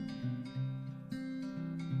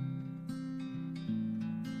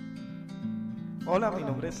Hola, mi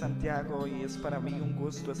nombre es Santiago y es para mí un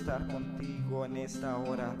gusto estar contigo en esta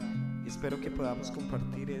hora. Espero que podamos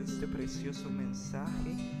compartir este precioso mensaje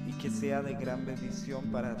y que sea de gran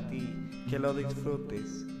bendición para ti, que lo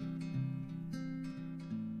disfrutes.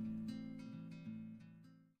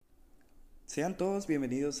 Sean todos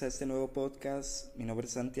bienvenidos a este nuevo podcast. Mi nombre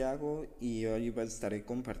es Santiago y hoy estaré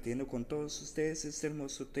compartiendo con todos ustedes este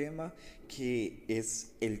hermoso tema que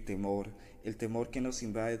es el temor que nos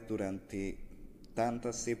invade durante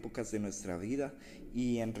tantas épocas de nuestra vida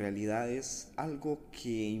y en realidad es algo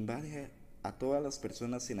que invade a todas las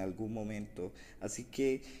personas en algún momento. Así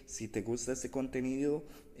que si te gusta este contenido,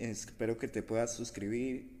 espero que te puedas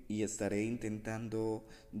suscribir y estaré intentando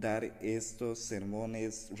dar estos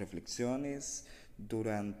sermones, reflexiones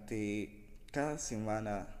durante cada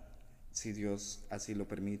semana, si Dios así lo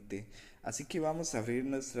permite. Así que vamos a abrir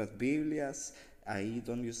nuestras Biblias ahí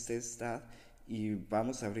donde usted está y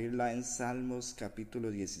vamos a abrirla en Salmos capítulo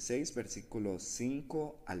 16, versículos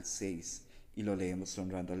 5 al 6 y lo leemos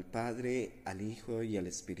honrando al Padre, al Hijo y al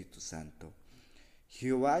Espíritu Santo.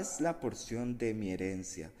 Jehová es la porción de mi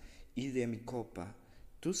herencia y de mi copa.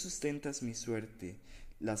 Tú sustentas mi suerte.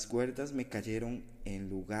 Las cuerdas me cayeron en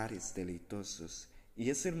lugares deleitosos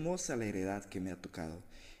y es hermosa la heredad que me ha tocado.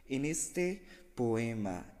 En este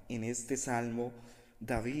poema, en este salmo,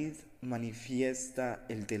 David manifiesta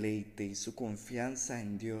el deleite y su confianza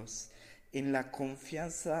en Dios, en la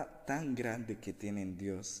confianza tan grande que tiene en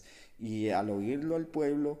Dios. Y al oírlo el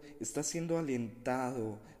pueblo está siendo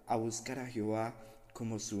alentado a buscar a Jehová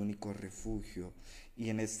como su único refugio. Y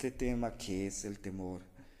en este tema que es el temor,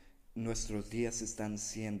 nuestros días están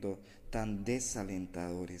siendo tan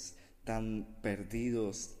desalentadores, tan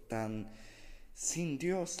perdidos, tan sin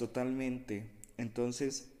Dios totalmente.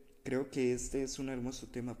 Entonces, creo que este es un hermoso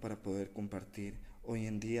tema para poder compartir. Hoy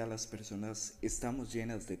en día las personas estamos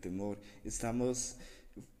llenas de temor, estamos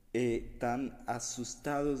tan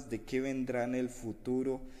asustados de qué vendrá en el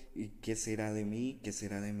futuro y qué será de mí, qué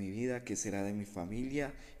será de mi vida, qué será de mi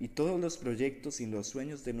familia, y todos los proyectos y los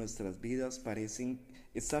sueños de nuestras vidas parecen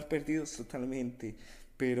estar perdidos totalmente.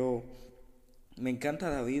 Pero me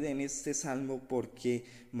encanta David en este salmo porque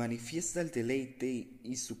manifiesta el deleite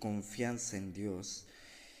y su confianza en Dios.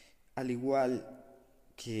 Al igual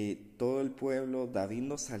que todo el pueblo, David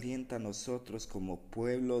nos alienta a nosotros como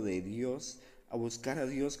pueblo de Dios a buscar a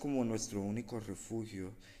Dios como nuestro único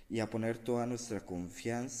refugio y a poner toda nuestra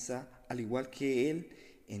confianza, al igual que Él,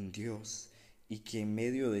 en Dios. Y que en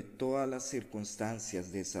medio de todas las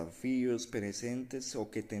circunstancias, desafíos presentes o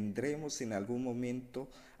que tendremos en algún momento,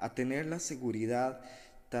 a tener la seguridad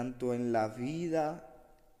tanto en la vida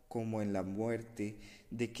como en la muerte,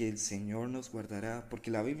 de que el Señor nos guardará,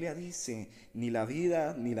 porque la Biblia dice, ni la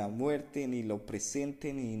vida, ni la muerte, ni lo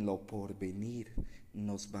presente, ni lo porvenir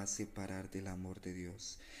nos va a separar del amor de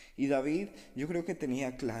Dios. Y David, yo creo que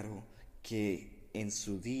tenía claro que en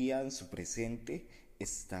su día, en su presente,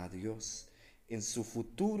 está Dios, en su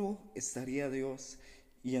futuro estaría Dios,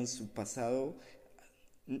 y en su pasado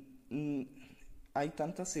hay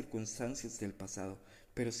tantas circunstancias del pasado,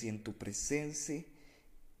 pero si en tu presencia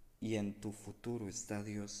y en tu futuro está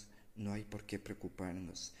Dios, no hay por qué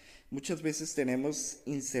preocuparnos. Muchas veces tenemos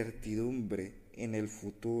incertidumbre en el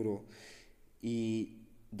futuro y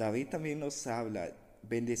David también nos habla,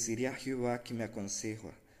 bendeciré a Jehová que me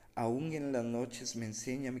aconseja, aún en las noches me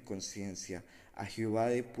enseña mi conciencia, a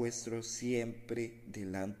Jehová he puesto siempre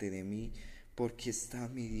delante de mí, porque está a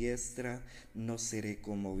mi diestra, no seré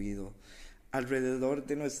conmovido. Alrededor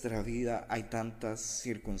de nuestra vida hay tantas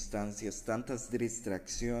circunstancias, tantas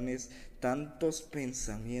distracciones, tantos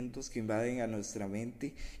pensamientos que invaden a nuestra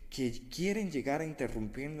mente que quieren llegar a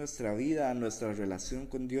interrumpir nuestra vida, nuestra relación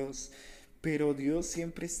con Dios. Pero Dios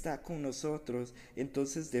siempre está con nosotros,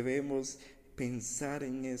 entonces debemos pensar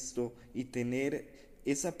en esto y tener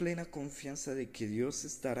esa plena confianza de que Dios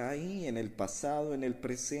estará ahí en el pasado, en el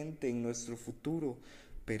presente, en nuestro futuro.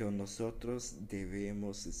 Pero nosotros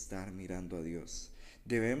debemos estar mirando a Dios.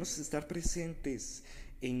 Debemos estar presentes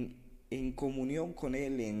en comunión con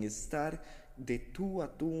Él, en estar de tú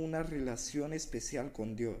a tú una relación especial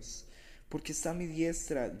con Dios. Porque está a mi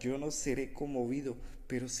diestra, yo no seré conmovido,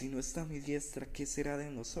 pero si no está a mi diestra, ¿qué será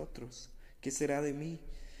de nosotros? ¿Qué será de mí?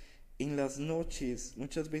 En las noches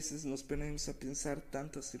muchas veces nos ponemos a pensar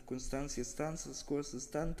tantas circunstancias, tantas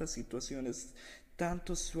cosas, tantas situaciones,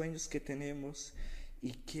 tantos sueños que tenemos.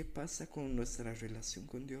 ¿Y qué pasa con nuestra relación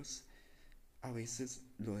con Dios? A veces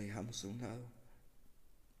lo dejamos a un lado.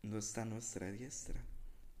 No está a nuestra diestra.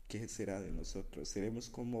 ¿Qué será de nosotros? ¿Seremos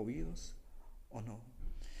conmovidos o no?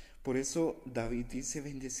 Por eso David dice,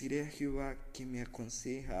 bendeciré a Jehová que me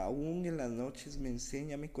aconseja, aún en las noches me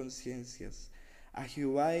enseña mis conciencias. A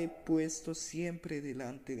Jehová he puesto siempre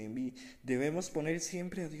delante de mí. Debemos poner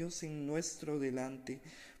siempre a Dios en nuestro delante,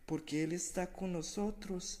 porque Él está con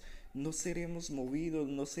nosotros. No seremos movidos,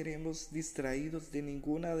 no seremos distraídos de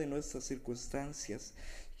ninguna de nuestras circunstancias.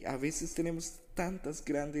 A veces tenemos tantas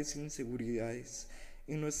grandes inseguridades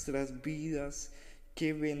en nuestras vidas.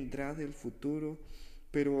 ¿Qué vendrá del futuro?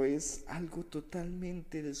 Pero es algo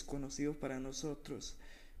totalmente desconocido para nosotros.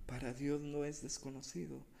 Para Dios no es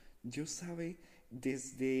desconocido. Dios sabe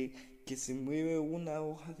desde que se mueve una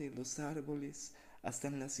hoja de los árboles hasta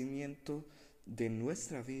el nacimiento de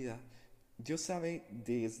nuestra vida. Dios sabe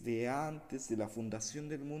desde antes de la fundación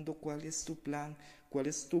del mundo cuál es tu plan, cuál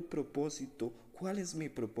es tu propósito, cuál es mi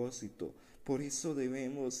propósito. Por eso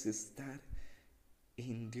debemos estar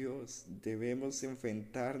en Dios, debemos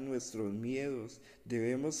enfrentar nuestros miedos,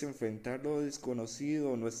 debemos enfrentar lo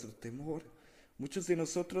desconocido, nuestro temor. Muchos de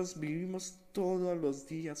nosotros vivimos todos los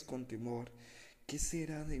días con temor. ¿Qué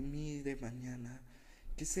será de mí de mañana?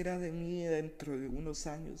 ¿Qué será de mí dentro de unos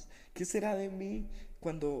años? ¿Qué será de mí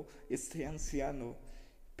cuando esté anciano?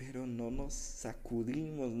 Pero no nos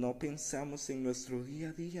sacudimos, no pensamos en nuestro día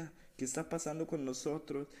a día. ¿Qué está pasando con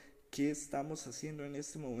nosotros? ¿Qué estamos haciendo en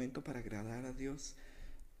este momento para agradar a Dios?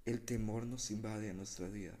 El temor nos invade a nuestra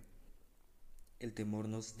vida. El temor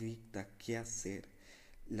nos dicta qué hacer.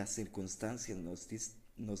 Las circunstancias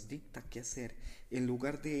nos dicta qué hacer. En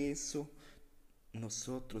lugar de eso,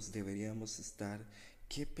 nosotros deberíamos estar,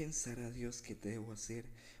 ¿qué pensará Dios que debo hacer?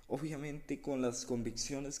 Obviamente con las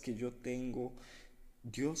convicciones que yo tengo,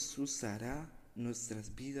 Dios usará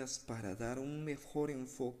nuestras vidas para dar un mejor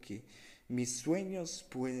enfoque. Mis sueños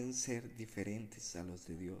pueden ser diferentes a los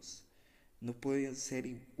de Dios. No pueden ser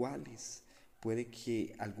iguales. Puede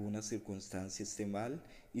que alguna circunstancia esté mal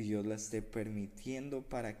y Dios la esté permitiendo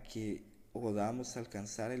para que podamos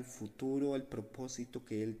alcanzar el futuro, el propósito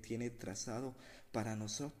que Él tiene trazado para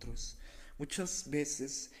nosotros. Muchas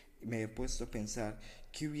veces me he puesto a pensar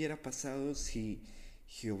qué hubiera pasado si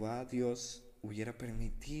Jehová Dios hubiera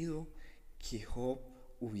permitido que Job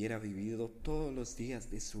hubiera vivido todos los días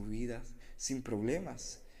de su vida sin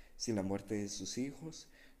problemas, sin la muerte de sus hijos,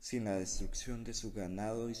 sin la destrucción de su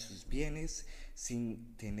ganado y sus bienes,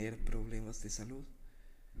 sin tener problemas de salud.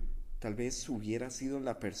 Tal vez hubiera sido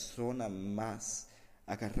la persona más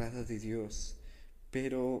agarrada de Dios.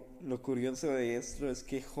 Pero lo curioso de esto es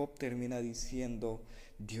que Job termina diciendo,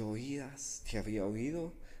 de oídas te había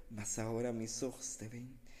oído, mas ahora mis ojos te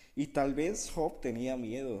ven. Y tal vez Job tenía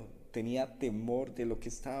miedo, tenía temor de lo que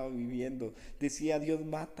estaba viviendo. Decía, Dios,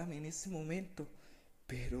 mátame en este momento.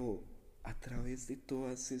 Pero a través de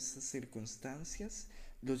todas esas circunstancias,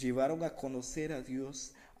 los llevaron a conocer a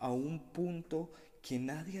Dios a un punto que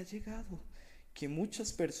nadie ha llegado, que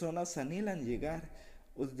muchas personas anhelan llegar,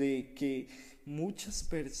 o de que muchas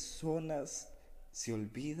personas se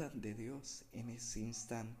olvidan de Dios en ese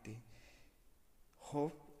instante.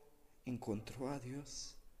 Job encontró a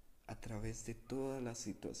Dios a través de todas las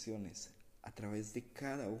situaciones, a través de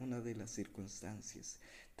cada una de las circunstancias.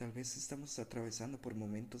 Tal vez estamos atravesando por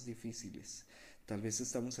momentos difíciles, tal vez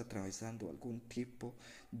estamos atravesando algún tipo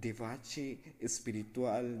de bache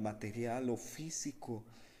espiritual, material o físico,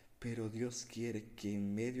 pero Dios quiere que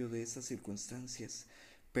en medio de esas circunstancias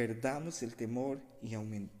perdamos el temor y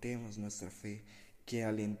aumentemos nuestra fe, que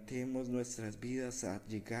alentemos nuestras vidas a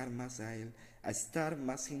llegar más a Él, a estar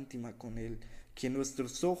más íntima con Él, que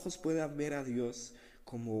nuestros ojos puedan ver a Dios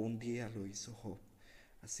como un día lo hizo Job.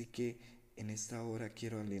 Así que en esta hora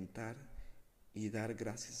quiero alentar y dar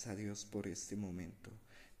gracias a Dios por este momento.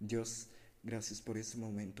 Dios, gracias por este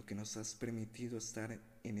momento que nos has permitido estar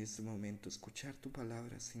en este momento, escuchar tu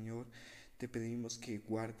palabra, Señor. Te pedimos que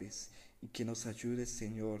guardes y que nos ayudes,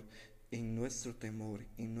 Señor, en nuestro temor,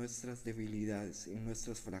 en nuestras debilidades, en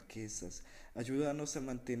nuestras flaquezas. Ayúdanos a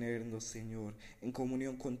mantenernos, Señor, en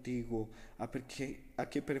comunión contigo, a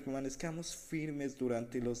que permanezcamos firmes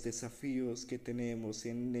durante los desafíos que tenemos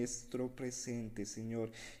en nuestro presente,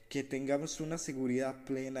 Señor. Que tengamos una seguridad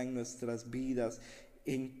plena en nuestras vidas,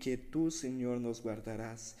 en que tú, Señor, nos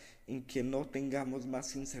guardarás, en que no tengamos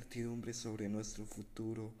más incertidumbre sobre nuestro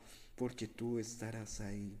futuro, porque tú estarás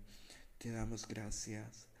ahí. Te damos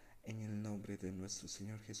gracias en el nombre de nuestro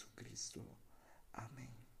Señor Jesucristo.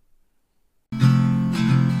 Amén.